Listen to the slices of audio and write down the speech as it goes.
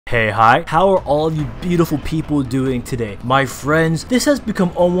Hey, hi, how are all of you beautiful people doing today? My friends, this has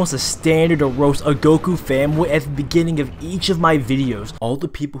become almost a standard to roast a Goku fanboy at the beginning of each of my videos. All the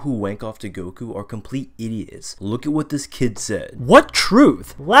people who wank off to Goku are complete idiots. Look at what this kid said. What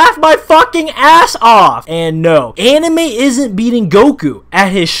truth? Laugh my fucking ass off! And no, anime isn't beating Goku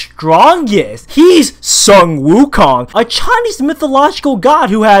at his strongest. He's Sun Wukong, a Chinese mythological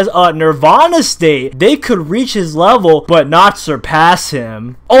god who has a nirvana state. They could reach his level, but not surpass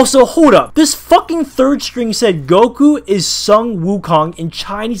him. Also, hold up. This fucking third string said Goku is Sun Wukong in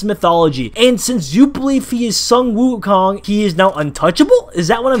Chinese mythology. And since you believe he is Sun Wukong, he is now untouchable? Is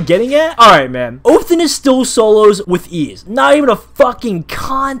that what I'm getting at? Alright, man. Othinus still solos with ease. Not even a fucking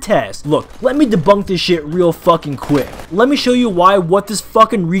contest. Look, let me debunk this shit real fucking quick. Let me show you why what this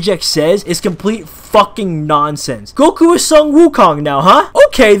fucking reject says is complete fucking nonsense. Goku is Sun Wukong now, huh?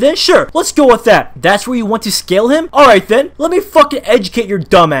 Okay then, sure. Let's go with that. That's where you want to scale him? Alright then. Let me fucking educate your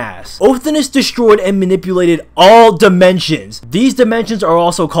dumbass. Othinus destroyed and manipulated all dimensions. These dimensions are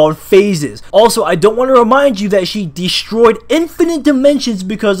also called phases. Also, I don't want to remind you that she destroyed infinite dimensions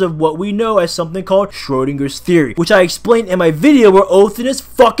because of what we know as something called Schrodinger's theory, which I explained in my video where Othinus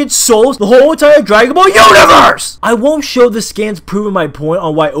fucking souls the whole entire Dragon Ball universe! I won't show the scans proving my point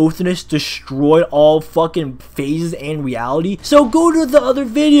on why Othinus destroyed all fucking phases and reality, so go to the other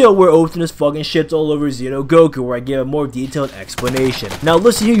video where Othinus fucking shits all over Xeno Goku where I give a more detailed explanation. Now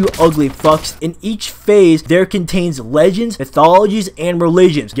listen here, you ugly fucks. In each phase there contains legends, mythologies, and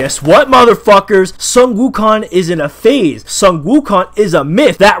religions. Guess what, motherfuckers? Sun Wukong isn't a phase. Sun Wukong is a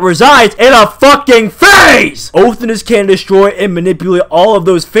myth that resides in a fucking phase! Othinus can destroy and manipulate all of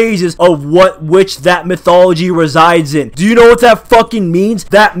those phases of which that mythology resides in. Do you know what that fucking means?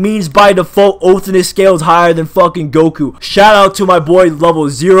 That means by default Othinus scales higher than fucking Goku. Shout out to my boy level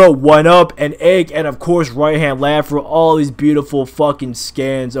 0, 1UP, and Egg, and of course right hand lad for all these beautiful fucking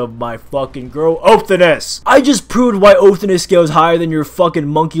scans of my fucking girl Othinus. I just proved why Othinus scales higher than your fucking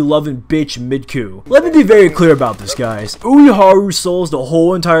monkey loving bitch Midku. Let me be very clear about this, guys. Uiharu souls the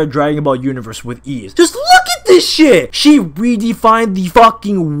whole entire Dragon Ball universe with ease. Just look at this shit! She redefined the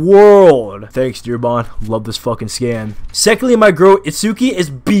fucking world. Thanks, Dearbon. Love this fucking scan. Secondly, my girl Itsuki is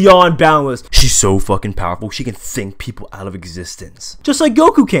beyond boundless. She's so fucking powerful, she can think people out of existence. Just like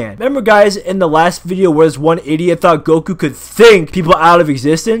Goku can. Remember, guys, in the last video where this one idiot thought Goku could think people out of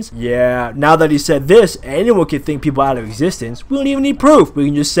existence? Yeah, now that he said this, anyone can think people out of existence. We don't even need proof. We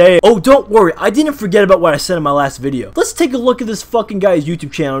can just say, oh, don't worry, I didn't forget about what I said in my last video. Let's take a look at this fucking guy's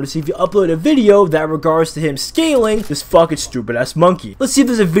YouTube channel to see if he uploaded a video that regards to him scaling this fucking stupid ass monkey. Let's see if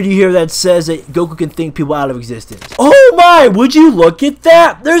there's a video here that says that Goku can think people out of existence. Oh my, would you look at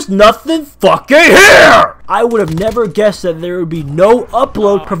that? There's nothing fucking here! I would have never guessed that there would be no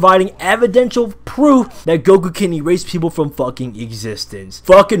upload providing evidential proof that Goku can erase people from fucking existence.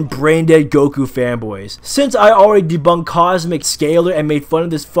 Fucking brain dead Goku fanboys. Since I already debunked Cosmic Scaler and made fun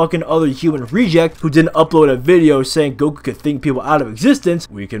of this fucking other human reject who didn't upload a video saying Goku could think people out of existence,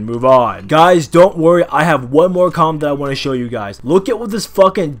 we can move on. Guys, don't worry, I have one more comment that I want to show you guys. Look at what this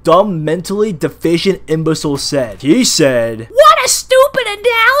fucking dumb, mentally deficient imbecile said. He said, "What a stupid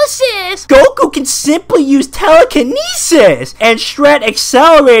analysis! Goku can simply use telekinesis and shred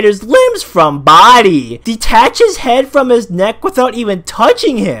Accelerator's limbs from body. Detach his head from his neck without even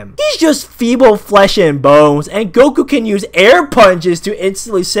touching him. He's just feeble flesh and bones, and Goku can use air punches to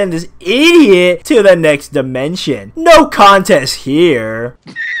instantly send this idiot to the next dimension. No contest here."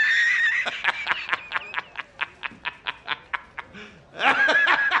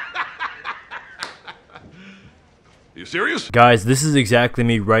 You serious? Guys, this is exactly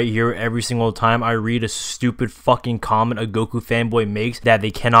me right here every single time I read a stupid fucking comment a Goku fanboy makes that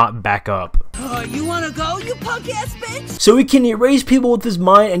they cannot back up. You wanna go, you punk ass bitch? So he can erase people with his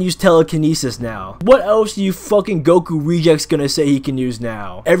mind and use telekinesis now. What else are you fucking Goku rejects gonna say he can use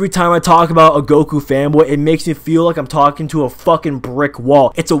now? Every time I talk about a Goku fanboy, it makes me feel like I'm talking to a fucking brick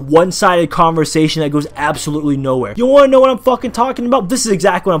wall. It's a one-sided conversation that goes absolutely nowhere. You wanna know what I'm fucking talking about? This is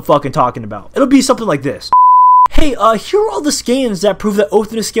exactly what I'm fucking talking about. It'll be something like this. Hey, here are all the scans that prove that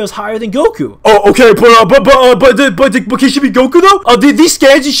Othinus scales higher than Goku. Oh, okay, but can she be Goku though? These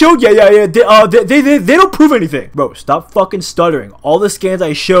scans you showed, yeah, they don't prove anything. Bro, stop fucking stuttering. All the scans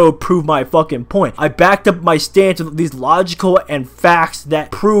I showed prove my fucking point. I backed up my stance with these logical and facts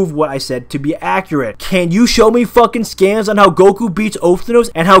that prove what I said to be accurate. Can you show me fucking scans on how Goku beats Othinus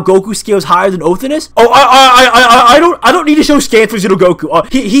and how Goku scales higher than Othinus? Oh, I don't need to show scans for Xeno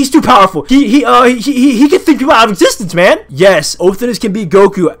Goku. He's too powerful. He can think people out of non-existence, man. Yes, Othinus can beat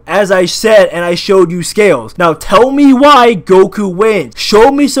Goku, as I said, and I showed you scales. Now tell me why Goku wins.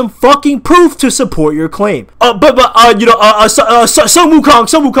 Show me some fucking proof to support your claim. Sun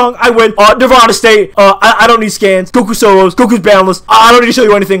Wukong, I win. Nirvana State, I don't need scans. Goku solos, Goku's boundless. I don't need to show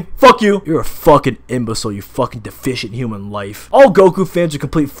you anything. Fuck you. You're a fucking imbecile, you fucking deficient human life. All Goku fans are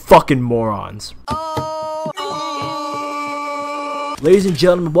complete fucking morons. Ladies and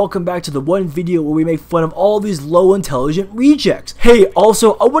gentlemen, welcome back to the one video where we make fun of all these low intelligent rejects. Hey,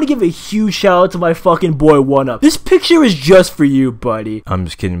 also, I want to give a huge shout out to my fucking boy 1UP. This picture is just for you, buddy. I'm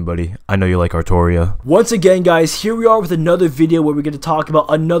just kidding, buddy. I know you like Artoria. Once again, guys, here we are with another video where we're going to talk about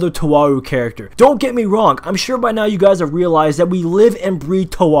another Towaru character. Don't get me wrong, I'm sure by now you guys have realized that we live and breathe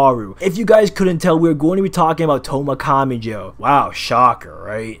Towaru. If you guys couldn't tell, we're going to be talking about Touma Kamijou. Wow, shocker,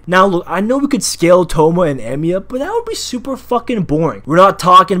 right? Now, look, I know we could scale Touma and Emiya, but that would be super fucking boring. We're not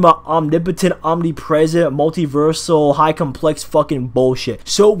talking about omnipotent, omnipresent, multiversal, high complex fucking bullshit.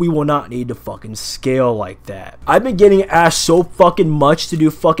 So we will not need to fucking scale like that. I've been getting asked so fucking much to do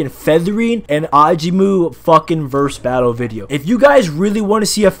fucking Feathering and Ajimu fucking verse battle video. If you guys really want to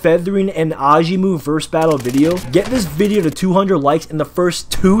see a Feathering and Ajimu verse battle video, get this video to 200 likes in the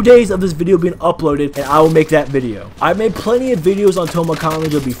first 2 days of this video being uploaded, and I will make that video. I've made plenty of videos on Touma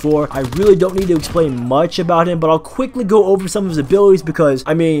Kamijou before. I really don't need to explain much about him, but I'll quickly go over some of his abilities because,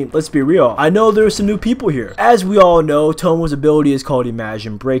 I mean, let's be real, I know there's some new people here. As we all know, Touma's ability is called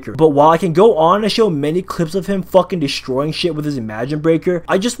Imagine Breaker, but while I can go on and show many clips of him fucking destroying shit with his Imagine Breaker,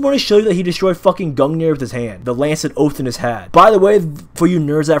 I just want to show you that he destroyed fucking Gungnir with his hand, the lance that Othinus had. By the way, for you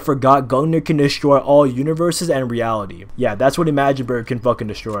nerds that forgot, Gungnir can destroy all universes and reality. Yeah, that's what Imagine Breaker can fucking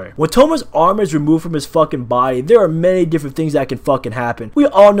destroy. When Touma's armor is removed from his fucking body, there are many different things that can fucking happen. We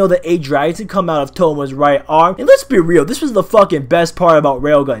all know that 8 dragons can come out of Touma's right arm, and let's be real, this was the fucking best part about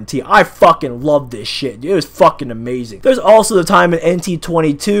Railgun T. I fucking love this shit. It was fucking amazing. There's also the time in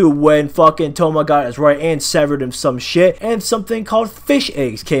NT22 when fucking Touma got his right hand, severed him some shit, and something called fish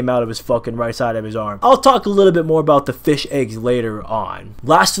eggs came out of his fucking right side of his arm. I'll talk a little bit more about the fish eggs later on.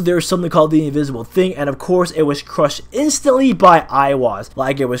 Lastly, there's something called the invisible thing, and of course it was crushed instantly by Iwas,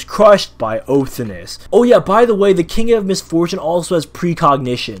 like it was crushed by Othinus. Oh yeah, by the way, the King of Misfortune also has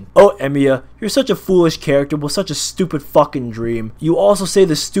precognition. Oh, Emiya, you're such a foolish character with such a stupid fucking dream. You also say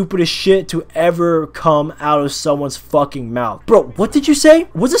the stupidest shit to ever come out of someone's fucking mouth. Bro, what did you say?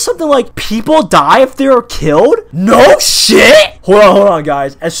 Was it something like people die if they are killed? No shit! Hold on,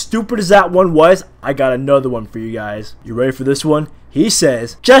 guys. As stupid as that one was, I got another one for you guys. You ready for this one? He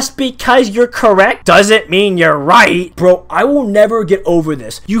says, just because you're correct doesn't mean you're right. Bro, I will never get over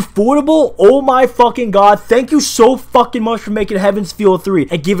this. Ufotable, oh my fucking god, thank you so fucking much for making Heaven's Feel 3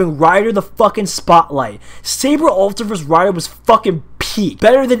 and giving Ryder the fucking spotlight. Saber Ultra vs. Ryder was fucking peak.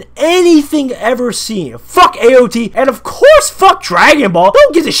 Better than anything ever seen. Fuck AOT, and of course fuck Dragon Ball.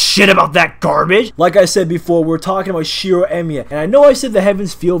 Don't give a shit about that garbage. Like I said before, we're talking about Shiro Emiya, and I know I said the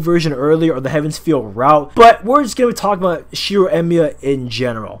Heaven's Feel version earlier, or the Heaven's Feel route, but we're just gonna be talking about Shiro Emiya in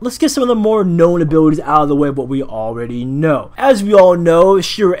general. Let's get some of the more known abilities out of the way of what we already know. As we all know,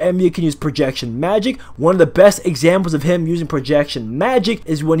 Shiro Emiya can use projection magic. One of the best examples of him using projection magic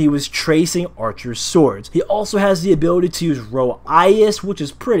is when he was tracing Archer's swords. He also has the ability to use Roias, which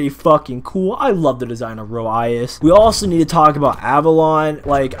is pretty fucking cool. I love the design of Roias. We also need to talk about Avalon.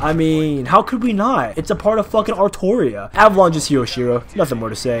 Like, I mean, how could we not? It's a part of fucking Artoria. Avalon just heals Shiro. Nothing more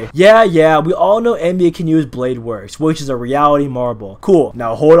to say. Yeah, we all know Emiya can use Blade Works, which is a reality marble. Cool.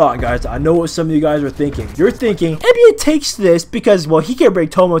 Now hold on, guys. I know what some of you guys are thinking. You're thinking, Emiya takes this because, well, he can bring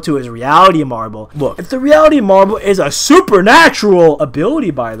Touma to his reality marble. Look, if the reality marble is a supernatural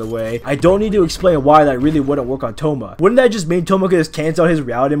ability, by the way, I don't need to explain why that really wouldn't work on Touma. Wouldn't that just mean Touma could just cancel out his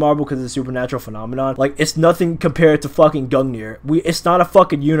reality marble because it's a supernatural phenomenon? Like, it's nothing compared to fucking Gungnir. It's not a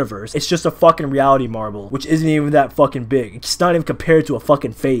fucking universe. It's just a fucking reality marble, which isn't even that fucking big. It's not even compared to a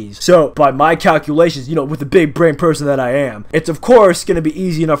fucking phase. So, by my calculations, you know, with the big brain person that I am, it's of course gonna be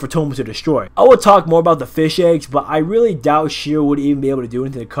easy enough for Touma to destroy. I will talk more about the fish eggs, but I really doubt Shiro would even be able to do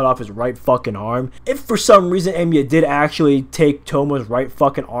anything to cut off his right fucking arm. If for some reason Emiya did actually take Touma's right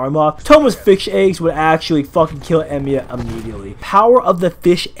fucking arm off, Touma's fish eggs would actually fucking kill Emiya immediately. Power of the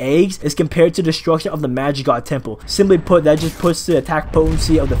fish eggs is compared to destruction of the Magic God Temple. Simply put, that just puts the attack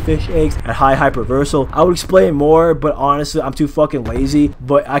potency of the fish eggs at high hyperversal. I would explain more, but honestly, I'm too fucking lazy.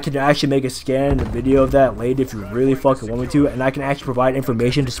 But I can actually make a scan and a video of that later if you really fucking want me to, and I can actually provide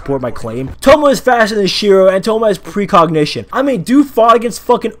information to support my claim. Touma is faster than Shiro, and Touma has precognition. I mean, dude fought against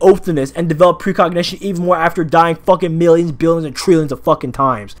fucking Othinus and developed precognition even more after dying fucking millions, billions, and trillions of fucking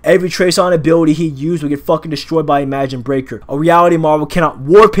times. Every trace on ability he used would get fucking destroyed by Imagine Breaker. A reality reality marble cannot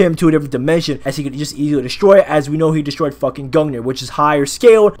warp him to a different dimension, as he could just easily destroy it, as we know he destroyed fucking Gungnir, which is higher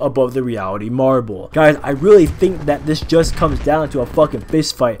scaled above the reality marble. Guys, I really think that this just comes down to a fucking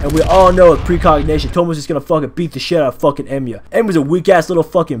fist fight, and we all know with precognition, Touma's just gonna fucking beat the shit out of fucking Emiya. Emiya's a weak ass little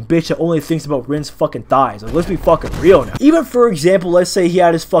fucking bitch that only thinks about Rin's fucking thighs. Like, let's be fucking real now. Even for example, let's say he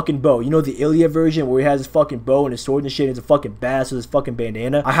had his fucking bow. You know, the Emiya version where he has his fucking bow and his sword and shit, and he's a fucking badass with his fucking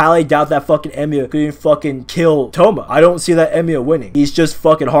bandana. I highly doubt that fucking Emiya could even fucking kill Touma. I don't see that Emiya winning. He's just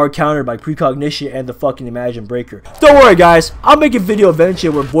fucking hard countered by precognition and the fucking Imagine Breaker. Don't worry, guys. I'll make a video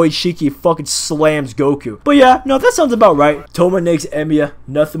eventually where Void Shiki fucking slams Goku. But yeah, no, that sounds about right. Touma nakes Emiya.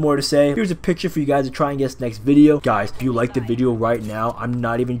 Nothing more to say. Here's a picture for you guys to try and guess next video. Guys, if you like the video right now, I'm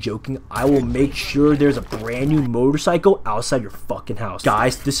not even joking. I will make sure there's a brand new motorcycle outside your fucking house.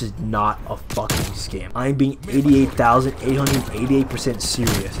 Guys, this is not a fucking scam. I'm being 88,888%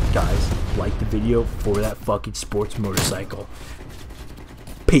 serious. Guys, like the video for that fucking sports motorcycle.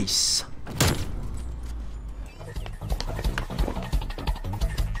 Peace.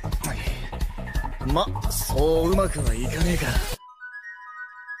今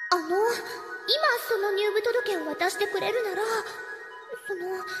その入部届を渡してくれるなら、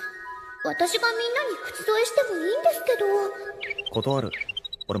私がみんなに口添えしてもいいんですけど。断る。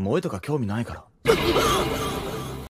俺萌えとか興味ないから。